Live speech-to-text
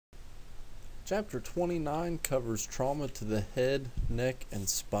Chapter 29 covers trauma to the head, neck, and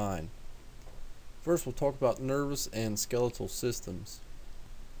spine. First, we'll talk about nervous and skeletal systems.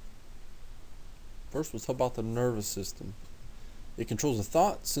 First, we'll talk about the nervous system. It controls the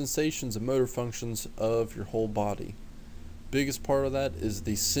thought, sensations, and motor functions of your whole body. Biggest part of that is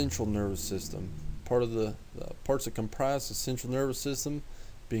the central nervous system. Part of the parts that comprise the central nervous system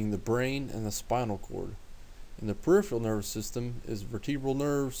being the brain and the spinal cord. And the peripheral nervous system is vertebral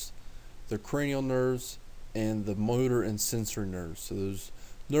nerves, the cranial nerves, and the motor and sensory nerves. So those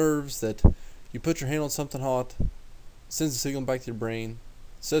nerves that you put your hand on something hot, sends a signal back to your brain,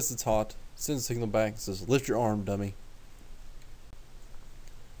 says it's hot, sends a signal back, says lift your arm, dummy.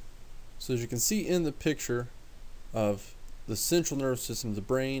 So as you can see in the picture of the central nervous system, the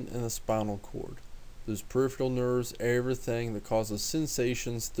brain and the spinal cord, those peripheral nerves, everything that causes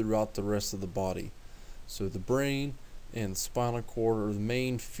sensations throughout the rest of the body. So the brain and the spinal cord are the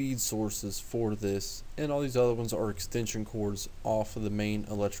main feed sources for this, and all these other ones are extension cords off of the main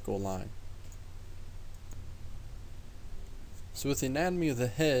electrical line. So with the anatomy of the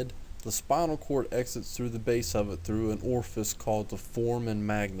head, the spinal cord exits through the base of it through an orifice called the foramen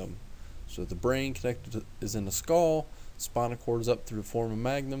magnum. So the brain is in the skull, spinal cord is up through the foramen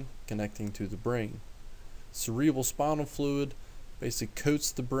magnum connecting to the brain. Cerebral spinal fluid basically coats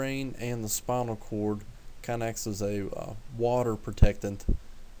the brain and the spinal cord, kind of acts as a water protectant,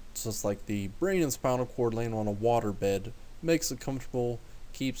 just like the brain and spinal cord laying on a water bed, makes it comfortable,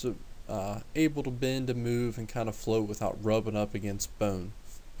 keeps it able to bend and move and kind of float without rubbing up against bone.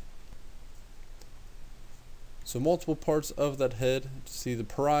 So multiple parts of that head. You see the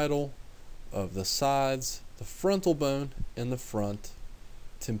parietal, of the sides, the frontal bone in the front,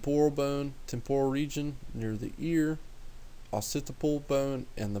 temporal bone, temporal region near the ear, occipital bone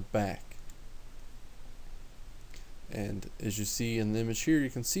in the back. And as you see in the image here, you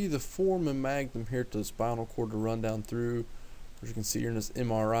can see the foramen magnum here to the spinal cord to run down through. As you can see here in this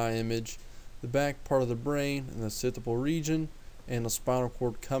MRI image, the back part of the brain and the occipital region and the spinal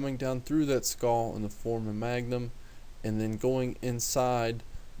cord coming down through that skull and the foramen magnum and then going inside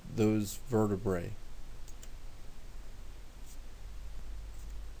those vertebrae.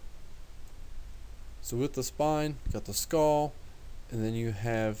 So with the spine, you got the skull, and then you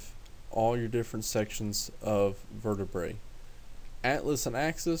have all your different sections of vertebrae. Atlas and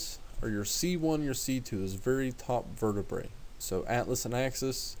axis are your C1, your C2, those very top vertebrae. So atlas and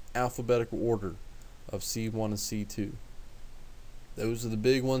axis, alphabetical order of C1 and C2. Those are the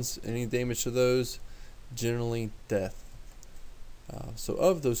big ones. Any damage to those, generally death. So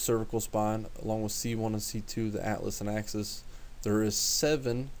of those cervical spine, along with C1 and C2, the atlas and axis, there is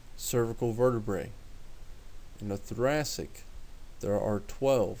 7 cervical vertebrae. In the thoracic, there are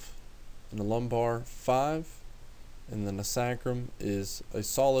 12. In the lumbar, 5. And then the sacrum is a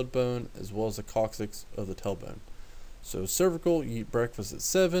solid bone as well as the coccyx of the tailbone. So cervical, you eat breakfast at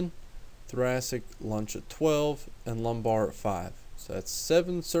 7, thoracic, lunch at 12, and lumbar at 5. So that's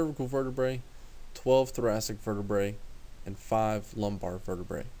 7 cervical vertebrae, 12 thoracic vertebrae, and 5 lumbar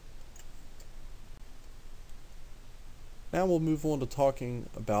vertebrae. Now we'll move on to talking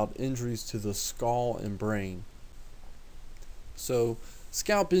about injuries to the skull and brain. So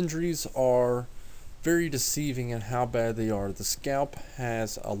scalp injuries are very deceiving in how bad they are. The scalp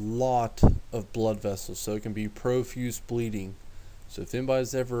has a lot of blood vessels, so it can be profuse bleeding. So if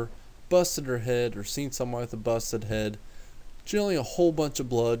anybody's ever busted their head or seen someone with a busted head, generally a whole bunch of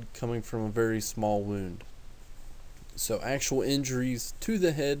blood coming from a very small wound. So actual injuries to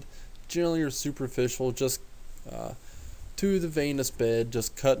the head generally are superficial, just to the venous bed,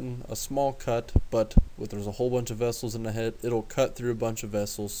 just cutting a small cut, but if there's a whole bunch of vessels in the head, it'll cut through a bunch of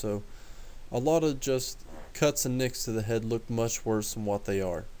vessels. So a lot of just cuts and nicks to the head look much worse than what they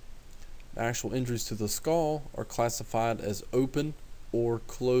are. Actual injuries to the skull are classified as open or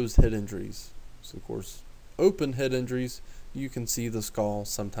closed head injuries. So of course, open head injuries, you can see the skull,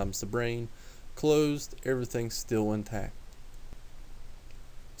 sometimes the brain. Closed, everything's still intact.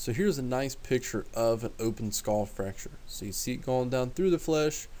 So here's a nice picture of an open skull fracture. So you see it going down through the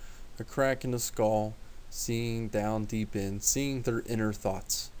flesh, a crack in the skull, seeing down deep in, seeing their inner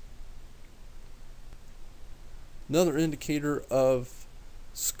thoughts. Another indicator of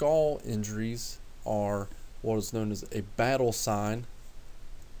skull injuries are what is known as a battle sign.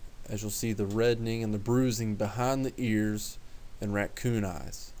 As you'll see, the reddening and the bruising behind the ears and raccoon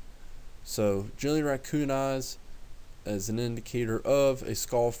eyes. So generally raccoon eyes is an indicator of a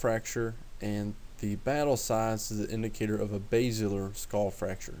skull fracture, and the battle signs is an indicator of a basilar skull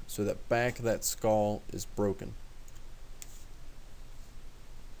fracture. So that back of that skull is broken.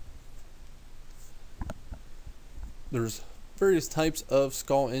 There's various types of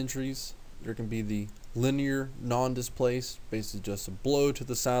skull injuries. There can be the linear non-displaced, basically just a blow to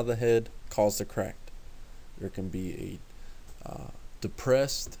the side of the head caused a crack. There can be a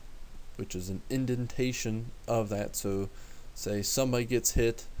depressed, which is an indentation of that. So say somebody gets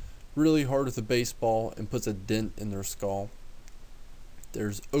hit really hard with a baseball and puts a dent in their skull.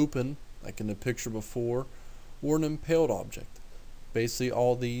 There's open, like in the picture before, or an impaled object. Basically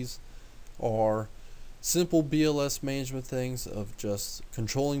all these are simple BLS management things of just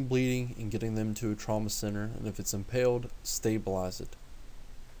controlling bleeding and getting them to a trauma center, and if it's impaled, stabilize it.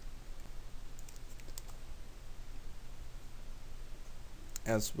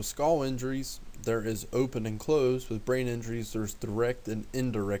 As with skull injuries, there is open and closed. With brain injuries, there's direct and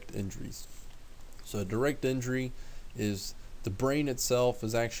indirect injuries. So a direct injury is the brain itself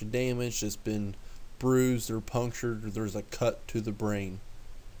is actually damaged, it's been bruised or punctured, or there's a cut to the brain.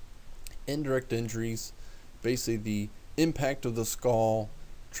 Indirect injuries, basically the impact of the skull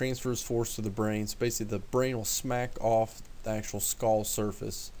transfers force to the brain. So basically the brain will smack off the actual skull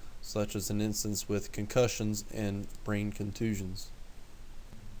surface, such as an instance with concussions and brain contusions.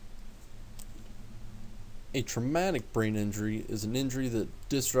 A traumatic brain injury is an injury that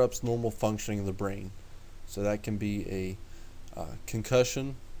disrupts normal functioning of the brain. So that can be a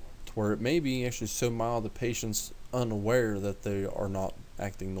concussion, to where it may be actually so mild the patient's unaware that they are not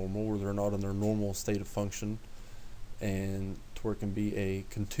acting normal, or they're not in their normal state of function, and to where it can be a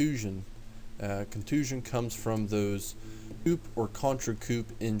contusion. Contusion comes from those coop or contra-coop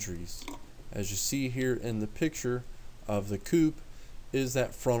injuries. As you see here in the picture of the coop, is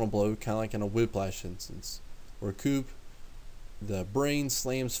that frontal blow, kind of like in a whiplash instance, where coop, the brain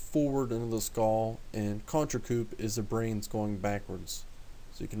slams forward into the skull, and contra-coop is the brain's going backwards.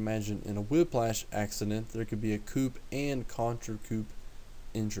 So you can imagine in a whiplash accident, there could be a coop and contra-coop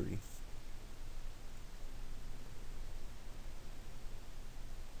injury.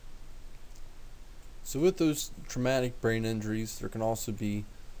 So with those traumatic brain injuries, there can also be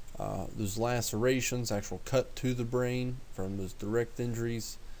those lacerations, actual cut to the brain from those direct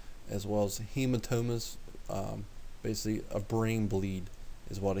injuries, as well as hematomas. Basically a brain bleed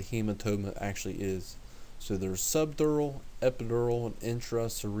is what a hematoma actually is. So there's subdural, epidural, and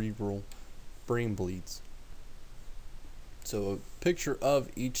intracerebral brain bleeds. So a picture of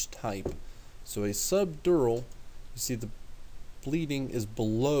each type. So a subdural, you see the bleeding is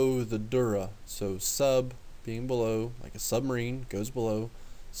below the dura. So sub being below, like a submarine goes below.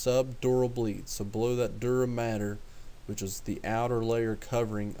 Subdural bleeds, so below that dura mater, which is the outer layer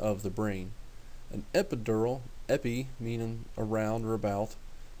covering of the brain. An epidural, epi meaning around or about,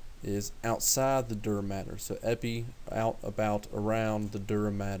 is outside the dura mater. So epi, out, about, around the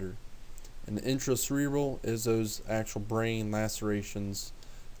dura mater. And the intracerebral is those actual brain lacerations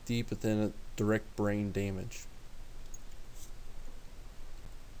deep within a direct brain damage.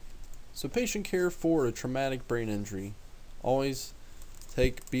 So patient care for a traumatic brain injury: always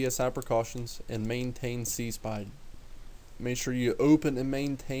take BSI precautions and maintain C-spine. Make sure you open and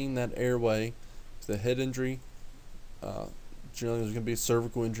maintain that airway. The head injury, generally there's going to be a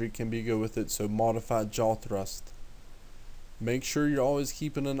cervical injury, can be go with it, so modified jaw thrust. Make sure you're always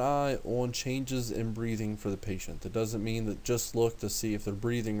keeping an eye on changes in breathing for the patient. That doesn't mean that just look to see if they're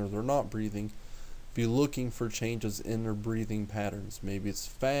breathing or they're not breathing. Be looking for changes in their breathing patterns. Maybe it's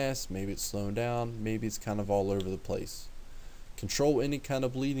fast, maybe it's slowing down, maybe it's kind of all over the place. Control any kind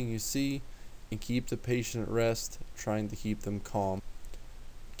of bleeding you see and keep the patient at rest, trying to keep them calm.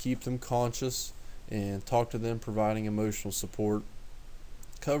 Keep them conscious and talk to them, providing emotional support.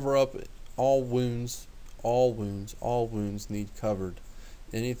 Cover up all wounds. All wounds need covered.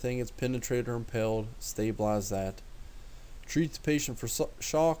 Anything that's penetrated or impaled, stabilize that. Treat the patient for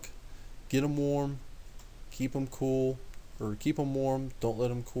shock. Get them warm. Keep them cool, or keep them warm. Don't let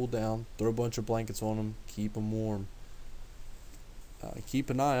them cool down. Throw a bunch of blankets on them. Keep them warm. Keep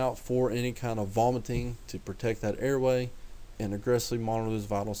an eye out for any kind of vomiting to protect that airway, and aggressively monitor those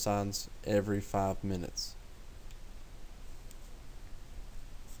vital signs every 5 minutes.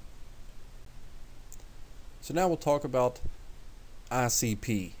 So now we'll talk about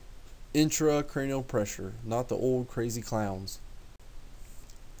ICP, intracranial pressure, not the old crazy clowns.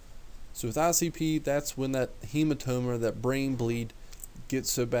 So with ICP, that's when that hematoma, that brain bleed,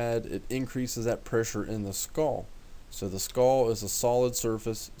 gets so bad it increases that pressure in the skull. So the skull is a solid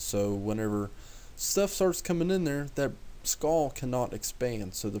surface, so whenever stuff starts coming in there, that skull cannot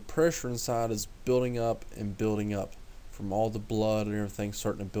expand. So the pressure inside is building up and building up from all the blood and everything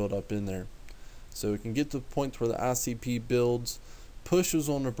starting to build up in there. So it can get to the point where the ICP builds, pushes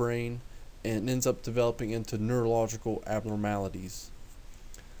on the brain, and ends up developing into neurological abnormalities.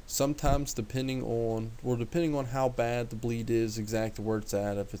 Sometimes depending on how bad the bleed is, exactly where it's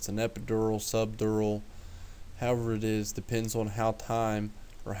at, if it's an epidural, subdural, however it is, depends on how time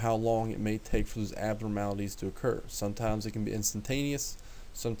or how long it may take for those abnormalities to occur. Sometimes it can be instantaneous,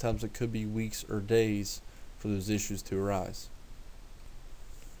 sometimes it could be weeks or days for those issues to arise.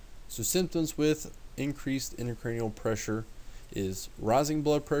 So symptoms with increased intracranial pressure is rising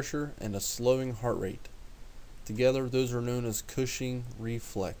blood pressure and a slowing heart rate. Together, those are known as Cushing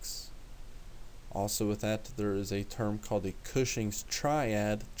reflex. Also with that, there is a term called the Cushing's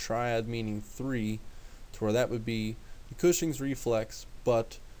triad meaning 3, to where that would be the Cushing's reflex,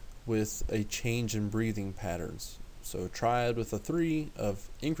 but with a change in breathing patterns. So triad with a 3 of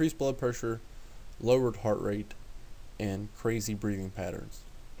increased blood pressure, lowered heart rate, and crazy breathing patterns.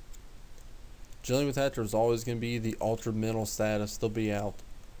 Generally with that, there's always going to be the altered mental status. They'll be out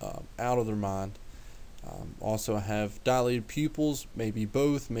of their mind. Also have dilated pupils, maybe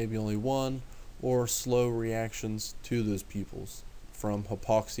both, maybe only one, or slow reactions to those pupils from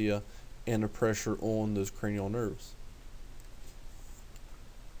hypoxia and the pressure on those cranial nerves.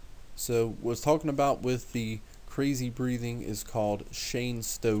 So what's talking about with the crazy breathing is called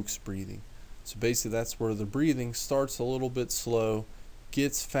Cheyne-Stokes breathing. So basically that's where the breathing starts a little bit slow,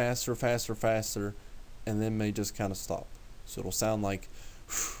 gets faster, and then may just kind of stop. So it'll sound like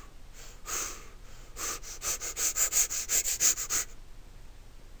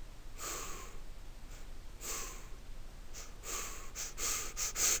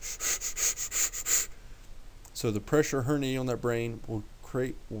so the pressure herniating on that brain will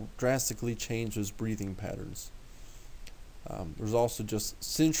drastically change those breathing patterns. There's also just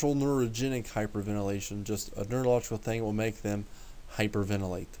central neurogenic hyperventilation, just a neurological thing will make them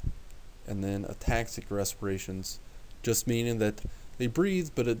hyperventilate. And then ataxic respirations, just meaning that they breathe,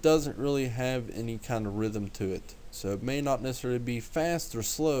 but it doesn't really have any kind of rhythm to it. So it may not necessarily be fast or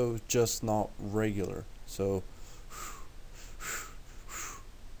slow, just not regular. So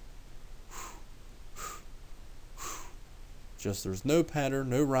just there's no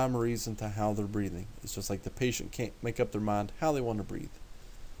pattern, no rhyme or reason to how they're breathing. It's just like the patient can't make up their mind how they want to breathe.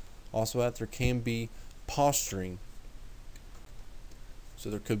 Also there can be posturing.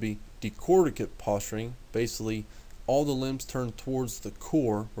 So there could be decorticate posturing. Basically all the limbs turn towards the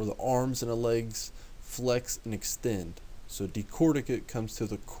core where the arms and the legs flex and extend. So decorticate comes to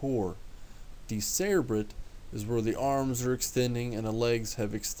the core. Decerebrate is where the arms are extending and the legs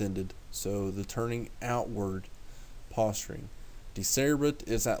have extended. So the turning outward posturing. Decerebrate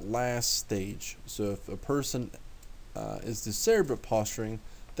is that last stage. So if a person is decerebrate posturing,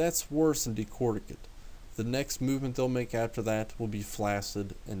 that's worse than decorticate. The next movement they'll make after that will be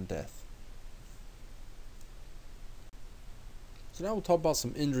flaccid and death. So now we'll talk about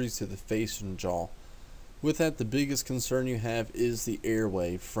some injuries to the face and jaw. With that, the biggest concern you have is the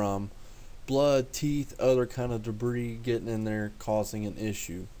airway, from blood, teeth, other kind of debris getting in there causing an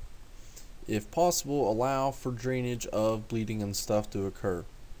issue. If possible, allow for drainage of bleeding and stuff to occur.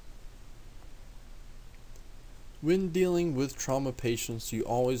 When dealing with trauma patients, you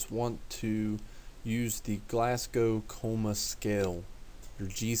always want to use the Glasgow Coma Scale, your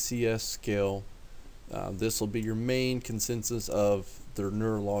GCS scale. This will be your main consensus of their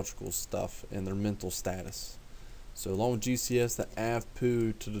neurological stuff and their mental status. So along with GCS, the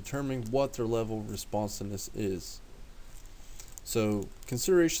AVPU, to determine what their level of responsiveness is. So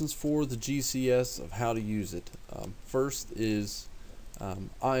considerations for the GCS of how to use it. First is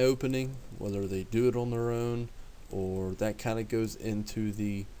eye-opening, whether they do it on their own or that kind of goes into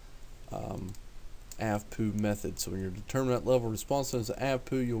the AVPU method. So when you're determining that level of responsiveness to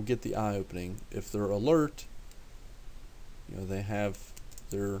AVPU, you'll get the eye-opening. If they're alert, they have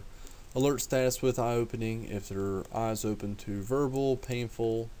their alert status with eye-opening. If their eyes open to verbal,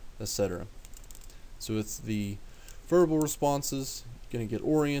 painful, etc. So it's the verbal responses, going to get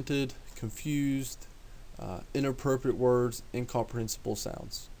oriented, confused, inappropriate words, incomprehensible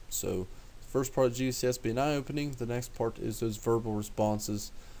sounds. So the first part of GCS being eye-opening, the next part is those verbal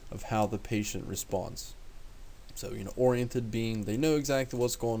responses of how the patient responds. So oriented being they know exactly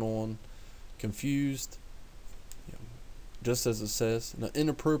what's going on, confused, just as it says.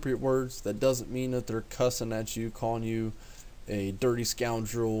 Inappropriate words, that doesn't mean that they're cussing at you, calling you a dirty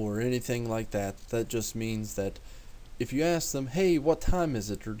scoundrel or anything like that. That just means that if you ask them, hey, what time is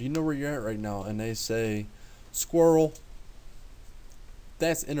it, or do you know where you're at right now, and they say squirrel,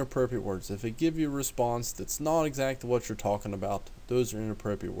 that's inappropriate words. If they give you a response that's not exactly what you're talking about, those are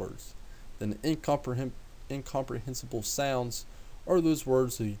inappropriate words. Then incomprehensible sounds are those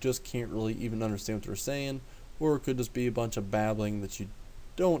words that you just can't really even understand what they're saying, or it could just be a bunch of babbling that you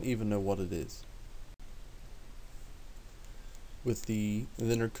don't even know what it is. and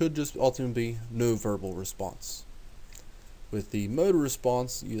then there could just ultimately be no verbal response. With the motor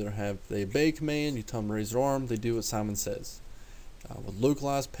response, you either have the obey command, you tell them to raise their arm, they do what Simon says. With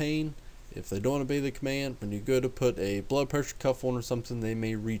localized pain, if they don't obey the command, when you go to put a blood pressure cuff on or something, they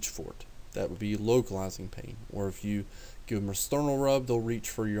may reach for it. That would be localizing pain. Or if you give them a sternal rub, they'll reach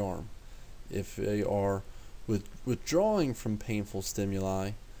for your arm. If they are withdrawing from painful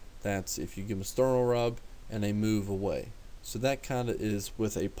stimuli, that's if you give them a sternal rub and they move away. So that kind of is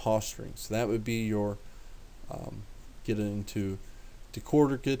with a posturing. So that would be your getting into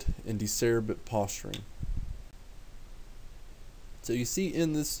decorticate and decerebrate posturing. So you see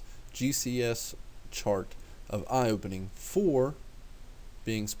in this GCS chart of eye-opening, 4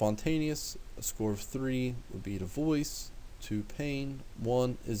 being spontaneous, a score of 3 would be to voice, 2 pain,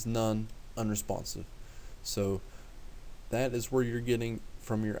 1 is none, unresponsive. So that is where you're getting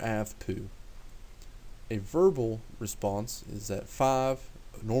from your AVPU. A verbal response is at 5,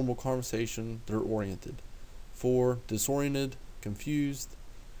 normal conversation, they're oriented. 4, disoriented, confused.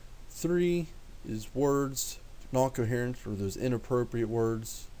 3 is words not coherent or those inappropriate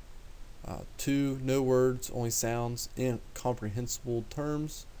words. 2, no words, only sounds, incomprehensible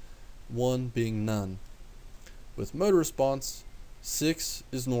terms. 1 being none. With motor response, 6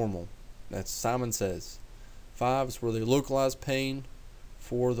 is normal. That's Simon says. 5 is where they localize pain.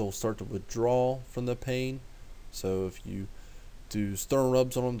 4, they'll start to withdraw from the pain. So if you do stern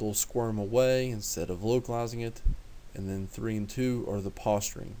rubs on them, they'll squirm away instead of localizing it. And then 3 and 2 are the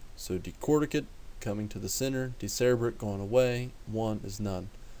posturing. So decorticate coming to the center, decerebrate going away, 1 is none.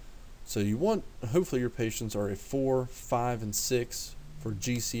 So you want, hopefully your patients are a 4, 5, and 6 for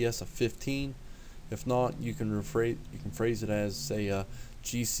GCS of 15. If not, you can phrase it as say a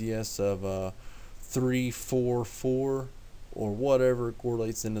GCS of 3, 4, 4, or whatever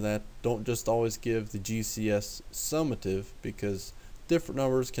correlates into that. Don't just always give the GCS summative, because different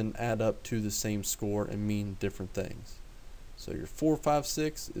numbers can add up to the same score and mean different things. So your 4, 5,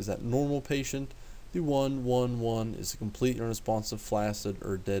 6 is that normal patient. The 1, 1, 1 is a complete unresponsive, flaccid,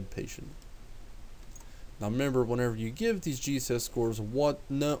 or dead patient. Now remember, whenever you give these GCS scores,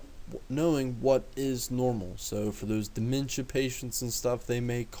 knowing what is normal. So for those dementia patients and stuff, they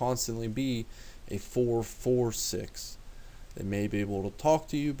may constantly be a 4, 4, 6. They may be able to talk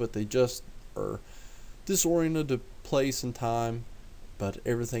to you, but they just are disoriented to place and time, but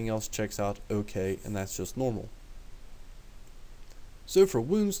everything else checks out okay, and that's just normal. So for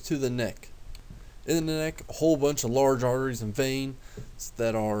wounds to the neck, in the neck, a whole bunch of large arteries and veins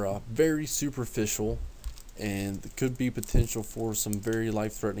that are very superficial, and there could be potential for some very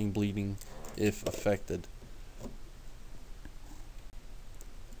life-threatening bleeding if affected.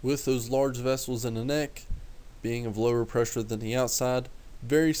 With those large vessels in the neck being of lower pressure than the outside,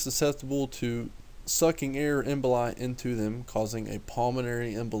 very susceptible to sucking air emboli into them, causing a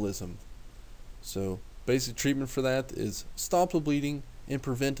pulmonary embolism. So basic treatment for that is stop the bleeding and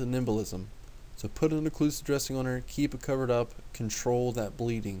prevent an embolism. So put an occlusive dressing on her, keep it covered up, control that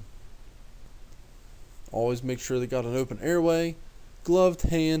bleeding. Always make sure they got an open airway, gloved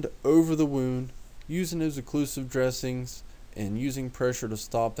hand over the wound, using those occlusive dressings and using pressure to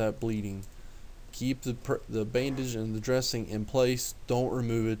stop that bleeding. Keep the bandage and the dressing in place, don't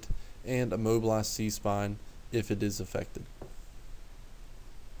remove it, and immobilize C-spine if it is affected.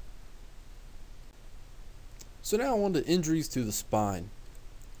 So now on to injuries to the spine.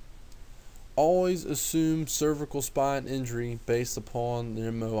 Always assume cervical spine injury based upon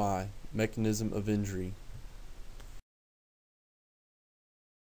the MOI, mechanism of injury.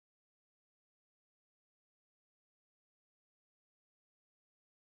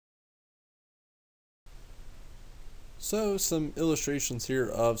 So some illustrations here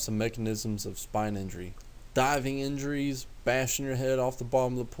of some mechanisms of spine injury. Diving injuries, bashing your head off the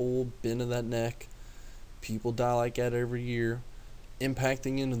bottom of the pool, bending that neck. People die like that every year.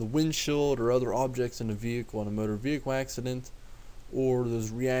 Impacting into the windshield or other objects in a vehicle in a motor vehicle accident, or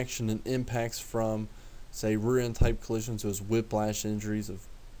those reaction and impacts from, say, rear end type collisions, those whiplash injuries of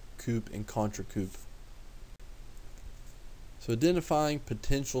coupe and contra coupe. So identifying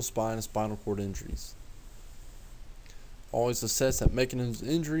potential spine and spinal cord injuries. Always assess that mechanism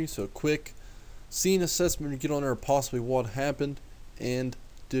of injury, so a quick scene assessment to get on there possibly what happened, and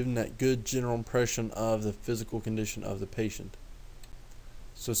giving that good general impression of the physical condition of the patient.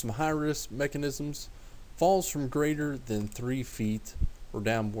 So some high risk mechanisms: falls from greater than 3 feet or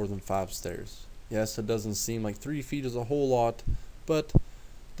down more than 5 stairs. Yes, it doesn't seem like 3 feet is a whole lot, but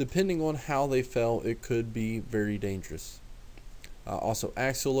depending on how they fell, it could be very dangerous. Also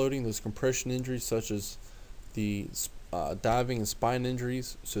axial loading, those compression injuries such as the diving and spine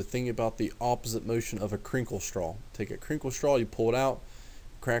injuries. So think about the opposite motion of a crinkle straw. Take a crinkle straw, you pull it out,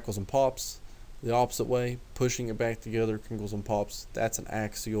 crackles and pops. The opposite way, pushing it back together, crinkles and pops. That's an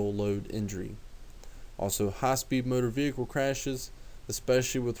axial load injury. Also, high-speed motor vehicle crashes,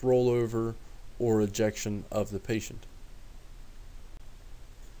 especially with rollover or ejection of the patient.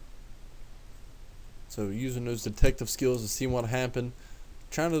 So using those detective skills to see what happened,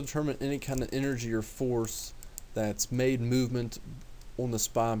 trying to determine any kind of energy or force that's made movement on the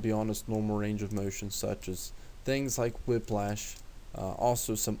spine beyond its normal range of motion, such as things like whiplash.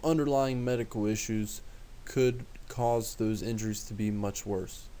 Also, some underlying medical issues could cause those injuries to be much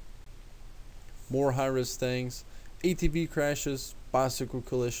worse. More high-risk things: ATV crashes, bicycle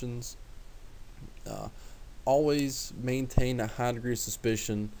collisions. Always maintain a high degree of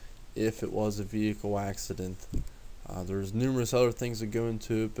suspicion if it was a vehicle accident. There's numerous other things that go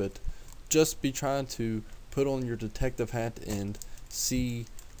into it, but just be trying to put on your detective hat and see,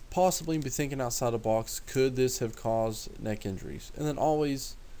 possibly be thinking outside the box. Could this have caused neck injuries? And then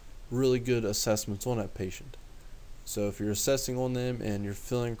always really good assessments on that patient. So if you're assessing on them and you're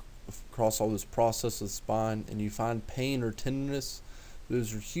feeling across all this process of the spine and you find pain or tenderness,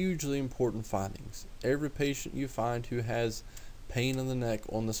 those are hugely important findings. Every patient you find who has pain in the neck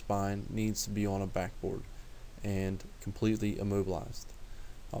on the spine needs to be on a backboard and completely immobilized.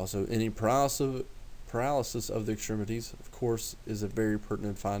 Also, any paralysis of the extremities, of course, is a very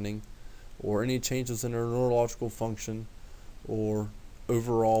pertinent finding, or any changes in their neurological function or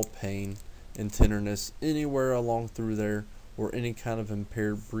overall pain and tenderness anywhere along through there, or any kind of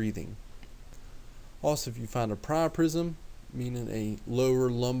impaired breathing. Also, if you find a priapism, meaning a lower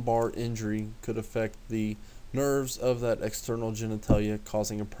lumbar injury, could affect the nerves of that external genitalia,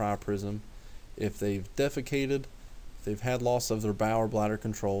 causing a priapism. If they've defecated, if they've had loss of their bowel or bladder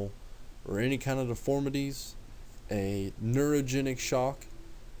control, or any kind of deformities. A neurogenic shock,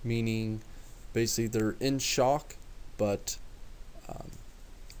 meaning basically they're in shock, but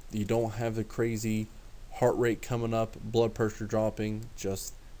you don't have the crazy heart rate coming up, blood pressure dropping,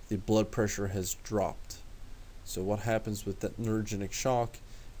 just the blood pressure has dropped. So what happens with that neurogenic shock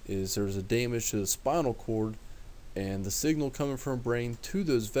is there's a damage to the spinal cord, and the signal coming from the brain to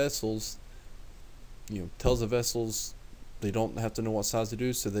those vessels, tells the vessels they don't have to know what size to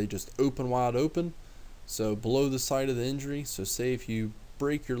do, so they just open wide open. So below the site of the injury, so say if you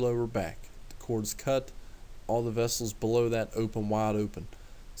break your lower back, the cord's cut, all the vessels below that open wide open.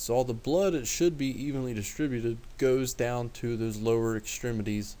 So all the blood, it should be evenly distributed, goes down to those lower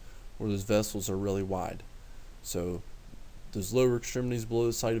extremities where those vessels are really wide. So those lower extremities below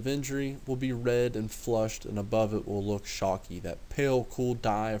the site of injury will be red and flushed, and above it will look shocky, that pale, cool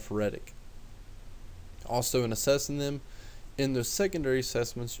diaphoretic. Also, in assessing them, in those secondary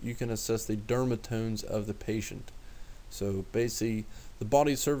assessments, you can assess the dermatomes of the patient. So basically, the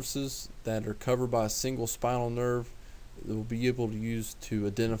body surfaces that are covered by a single spinal nerve that will be able to use to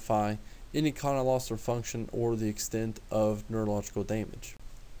identify any kind of loss of function or the extent of neurological damage.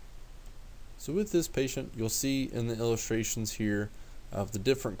 So with this patient, you'll see in the illustrations here of the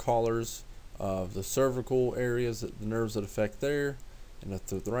different colors of the cervical areas, the nerves that affect there, and the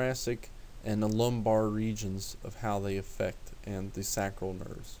thoracic, and the lumbar regions of how they affect, and the sacral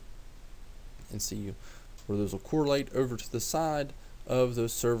nerves. And see where those will correlate over to the side of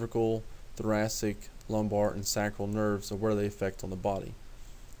those cervical, thoracic, lumbar, and sacral nerves of where they affect on the body.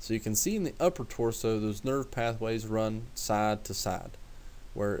 So you can see in the upper torso, those nerve pathways run side to side,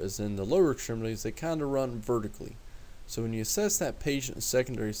 whereas in the lower extremities, they kind of run vertically. So when you assess that patient in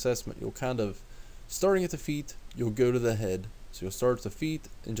secondary assessment, you'll kind of, starting at the feet, you'll go to the head. So you'll start at the feet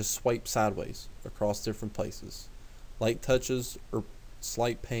and just swipe sideways across different places. Light touches or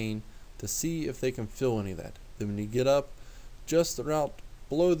slight pain to see if they can feel any of that. Then when you get up, just around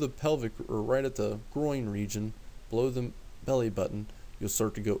below the pelvic, or right at the groin region, below the belly button, you'll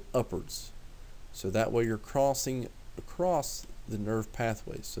start to go upwards. So that way you're crossing across the nerve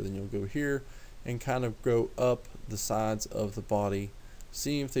pathways. So then you'll go here and kind of go up the sides of the body,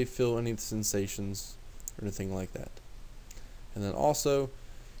 seeing if they feel any sensations or anything like that. And then also, you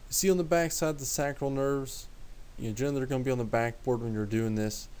see on the back side the sacral nerves, generally they're going to be on the backboard when you're doing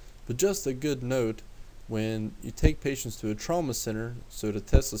this. But just a good note, when you take patients to a trauma center, so to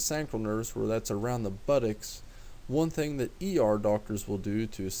test the sacral nerves, where that's around the buttocks, one thing that ER doctors will do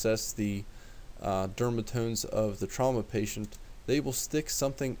to assess the dermatomes of the trauma patient, they will stick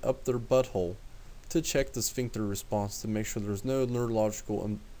something up their butthole to check the sphincter response to make sure there's no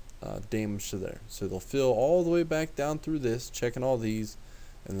neurological damage to there. So they'll feel all the way back down through this, checking all these,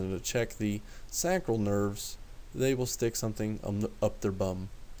 and then to check the sacral nerves, they will stick something up their bum.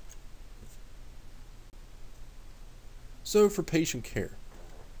 So for patient care,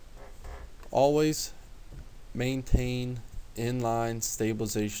 always maintain inline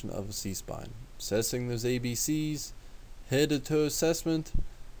stabilization of a C-spine. Assessing those ABCs, head to toe assessment,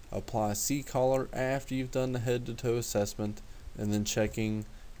 apply C-collar after you've done the head to toe assessment, and then checking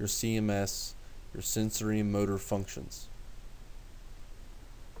your CMS, your sensory and motor functions.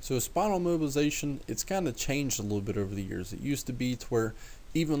 So spinal mobilization, it's kind of changed a little bit over the years. It used to be to where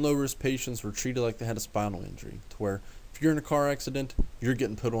even low risk patients were treated like they had a spinal injury, to where if you're in a car accident, you're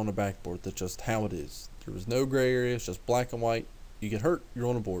getting put on a backboard. That's just how it is. There was no gray area, it's just black and white. You get hurt, you're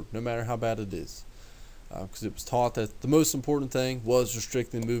on a board, no matter how bad it is. Because it was taught that the most important thing was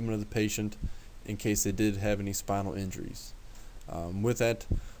restricting the movement of the patient in case they did have any spinal injuries. With that,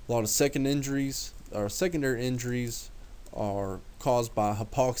 a lot of secondary injuries are caused by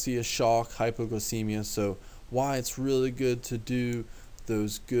hypoxia, shock, hypoglycemia. So why it's really good to do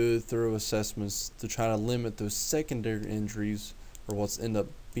those good thorough assessments to try to limit those secondary injuries, or what's end up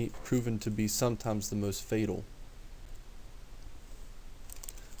being proven to be sometimes the most fatal.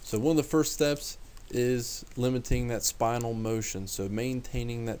 So one of the first steps is limiting that spinal motion, so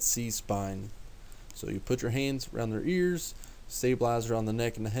maintaining that C-spine. So you put your hands around their ears, stabilize around the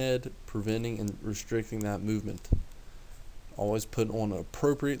neck and the head, preventing and restricting that movement. Always put on an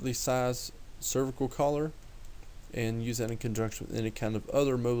appropriately sized cervical collar and use that in conjunction with any kind of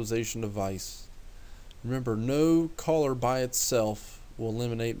other mobilization device. Remember, no collar by itself will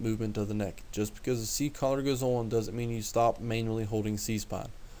eliminate movement of the neck. Just because the C collar goes on doesn't mean you stop manually holding C-spine.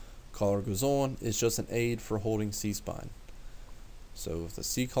 Collar goes on, it's just an aid for holding C-spine. So if the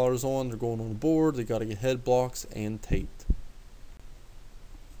C collar is on, they're going on the board, they got to get head blocks and taped.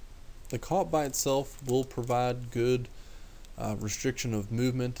 The cot by itself will provide good restriction of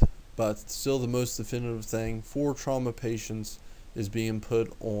movement, but still the most definitive thing for trauma patients is being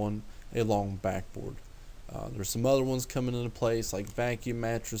put on a long backboard. There's some other ones coming into place like vacuum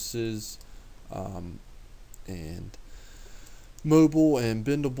mattresses and mobile and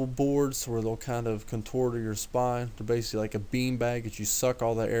bendable boards where they'll kind of contour to your spine. They're basically like a bean bag that you suck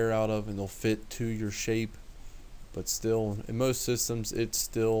all the air out of and they'll fit to your shape. But still, in most systems, it's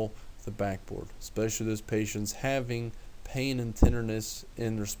still the backboard, especially those patients having pain and tenderness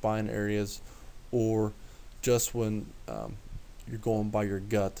in their spine areas, or just when you're going by your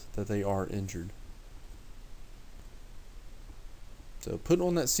gut that they are injured. So put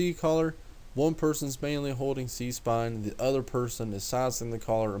on that C collar. One person's mainly holding C-spine, the other person is sizing the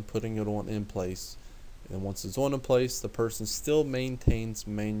collar and putting it on in place. And once it's on in place, the person still maintains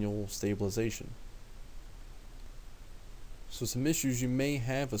manual stabilization. So some issues you may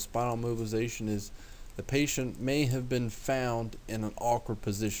have with spinal mobilization is the patient may have been found in an awkward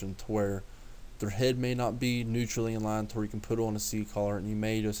position to where their head may not be neutrally in line to where you can put on a C-collar, and you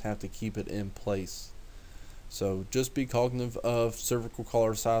may just have to keep it in place. So just be cognitive of cervical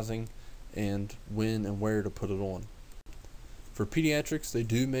collar sizing and when and where to put it on. For pediatrics, they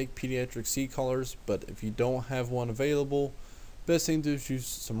do make pediatric C-collars, but if you don't have one available, best thing to do is use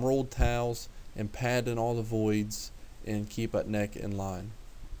some rolled towels and pad in all the voids and keep that neck in line.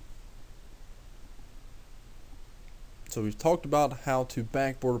 So we've talked about how to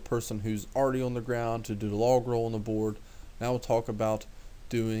backboard a person who's already on the ground to do the log roll on the board. Now we'll talk about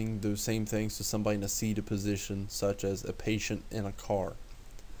doing those same things to somebody in a seated position, such as a patient in a car.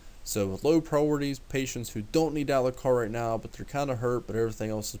 So with low priorities, patients who don't need out of the car right now, but they're kind of hurt, but everything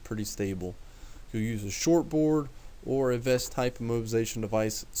else is pretty stable, you'll use a short board or a vest type of mobilization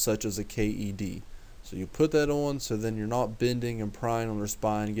device such as a KED. So you put that on, so then you're not bending and prying on their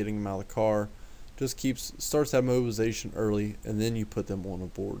spine, getting them out of the car. Just starts that mobilization early, and then you put them on a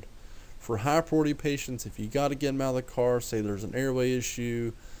board. For high priority patients, if you got to get them out of the car, say there's an airway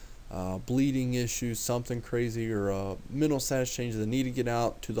issue, bleeding issue, something crazy, or a mental status change that need to get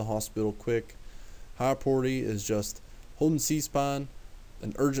out to the hospital quick, high priority is just holding C-spine,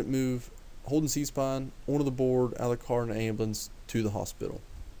 an urgent move, holding C-spine, onto the board, out of the car in an ambulance to the hospital.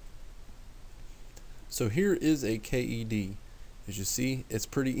 So here is a KED. As you see, it's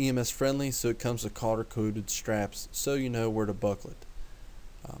pretty EMS friendly, so it comes with color-coded straps so you know where to buckle it.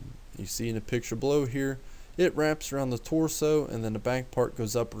 You see in the picture below here, it wraps around the torso and then the back part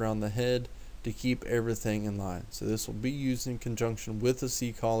goes up around the head to keep everything in line. So this will be used in conjunction with the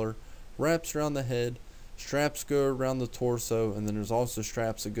C-collar, wraps around the head, straps go around the torso, and then there's also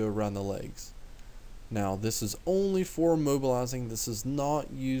straps that go around the legs. Now this is only for mobilizing, this is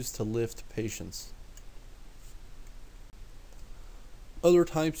not used to lift patients. Other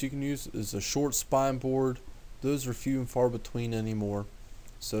types you can use is a short spine board. Those are few and far between anymore.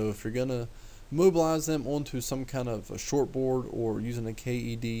 So if you're gonna mobilize them onto some kind of a short board or using a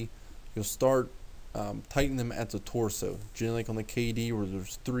KED, you'll start tighten them at the torso. Generally, like on the KD where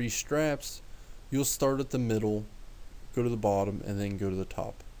there's 3 straps, you'll start at the middle, go to the bottom, and then go to the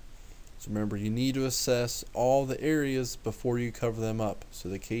top. So remember, you need to assess all the areas before you cover them up. So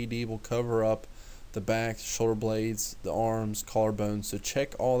the KD will cover up the back, shoulder blades, the arms, collarbones. So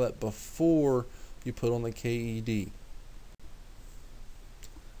check all that before you put on the KED.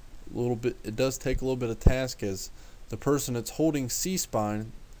 It does take a little bit of task, as the person that's holding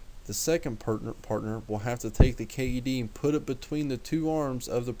C-spine, the second partner will have to take the KED and put it between the 2 arms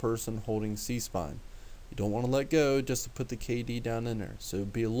of the person holding C-spine. You don't want to let go just to put the KD down in there. So it'll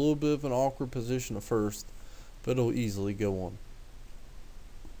be a little bit of an awkward position at first, but it'll easily go on.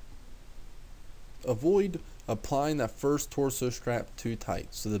 Avoid applying that first torso strap too tight.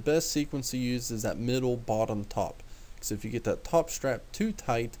 So the best sequence to use is that middle, bottom, top. Because if you get that top strap too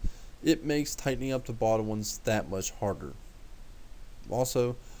tight, it makes tightening up the bottom ones that much harder.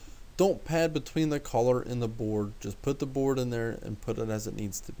 Also, don't pad between the collar and the board. Just put the board in there and put it as it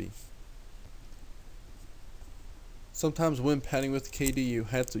needs to be. Sometimes when padding with the KD, you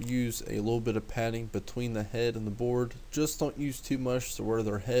have to use a little bit of padding between the head and the board. Just don't use too much to where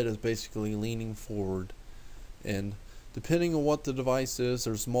their head is basically leaning forward. And depending on what the device is,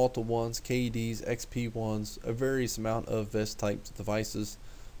 there's multiple ones, KDs, XP1s, a various amount of vest type devices.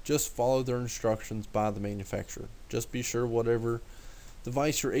 Just follow their instructions by the manufacturer. Just be sure whatever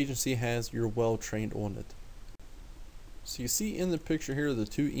device your agency has, you're well trained on it. So you see in the picture here the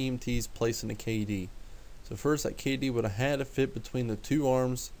 2 EMTs placing the KD. So first, that KD would have had to fit between the 2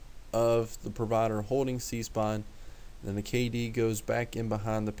 arms of the provider holding C-spine. Then the KD goes back in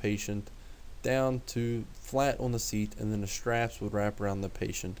behind the patient down to flat on the seat, and then the straps would wrap around the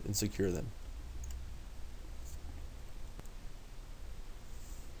patient and secure them.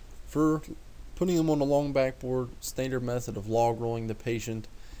 For putting them on a long backboard, standard method of log rolling the patient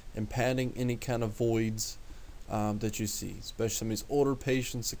and padding any kind of voids that you see, especially some of these older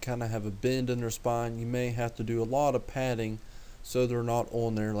patients that kind of have a bend in their spine. You may have to do a lot of padding so they're not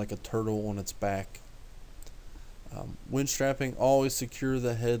on there like a turtle on its back. When strapping, always secure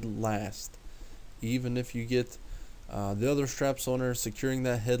the head last. Even if you get the other straps on there, securing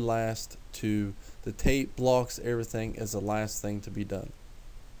that head last to the tape blocks everything is the last thing to be done.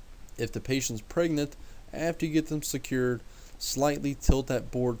 If the patient's pregnant, after you get them secured, slightly tilt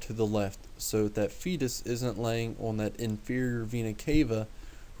that board to the left so that fetus isn't laying on that inferior vena cava,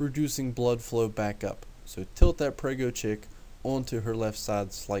 reducing blood flow back up. So tilt that prego chick onto her left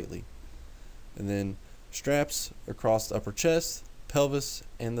side slightly. And then straps across the upper chest, pelvis,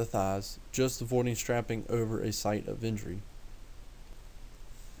 and the thighs, just avoiding strapping over a site of injury.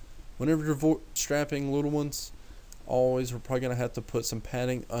 Whenever you're strapping little ones, always we're probably going to have to put some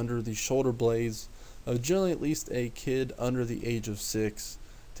padding under the shoulder blades of generally at least a kid under the age of 6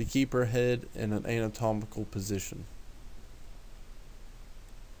 to keep her head in an anatomical position.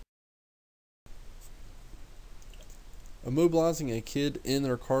 Immobilizing a kid in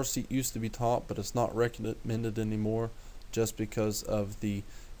their car seat used to be taught, but it's not recommended anymore just because of the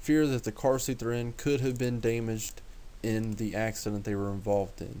fear that the car seat they're in could have been damaged in the accident they were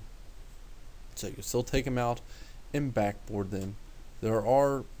involved in. So you still take them out and backboard them. There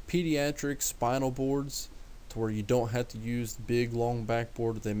are pediatric spinal boards to where you don't have to use the big long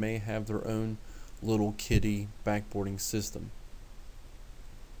backboard. They may have their own little kiddie backboarding system.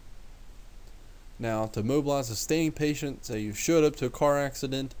 Now, to mobilize a staying patient, say you showed up to a car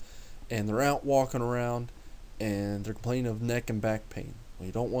accident and they're out walking around and they're complaining of neck and back pain. Well,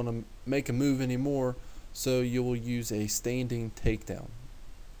 you don't want to make a move anymore, so you will use a standing takedown.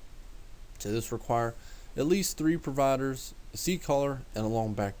 So this requires at least 3 providers, a C-collar, and a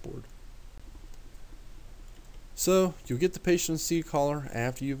long backboard. So you'll get the patient's C-collar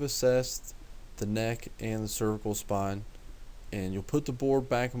after you've assessed the neck and the cervical spine, and you'll put the board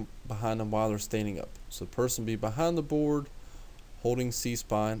back behind them while they're standing up. So the person will be behind the board holding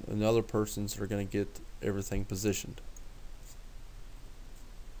C-spine, and the other persons are going to get everything positioned.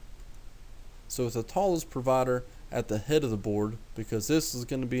 So with the tallest provider at the head of the board, because this is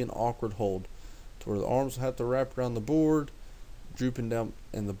going to be an awkward hold to where the arms will have to wrap around the board, drooping down,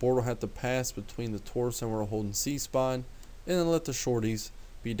 and the board will have to pass between the torso and we're holding C-spine, and then let the shorties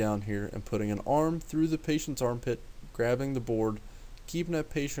be down here and putting an arm through the patient's armpit, grabbing the board, keeping that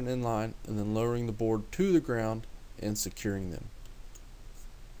patient in line, and then lowering the board to the ground and securing them.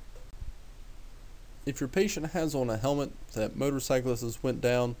 If your patient has on a helmet that motorcyclists went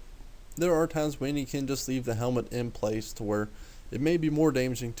down, there are times when you can just leave the helmet in place to where it may be more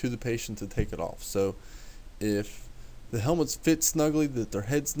damaging to the patient to take it off. So if the helmets fit snugly, that their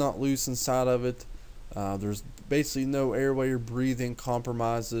head's not loose inside of it, there's basically no airway or breathing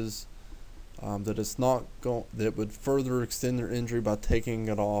compromises, that it's not that it would further extend their injury by taking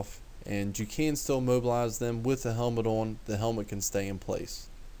it off, and you can still mobilize them with the helmet on. The helmet can stay in place.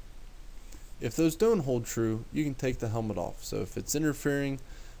 If those don't hold true, you can take the helmet off. So if it's interfering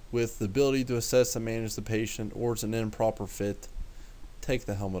with the ability to assess and manage the patient, or it's an improper fit, take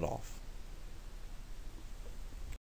the helmet off.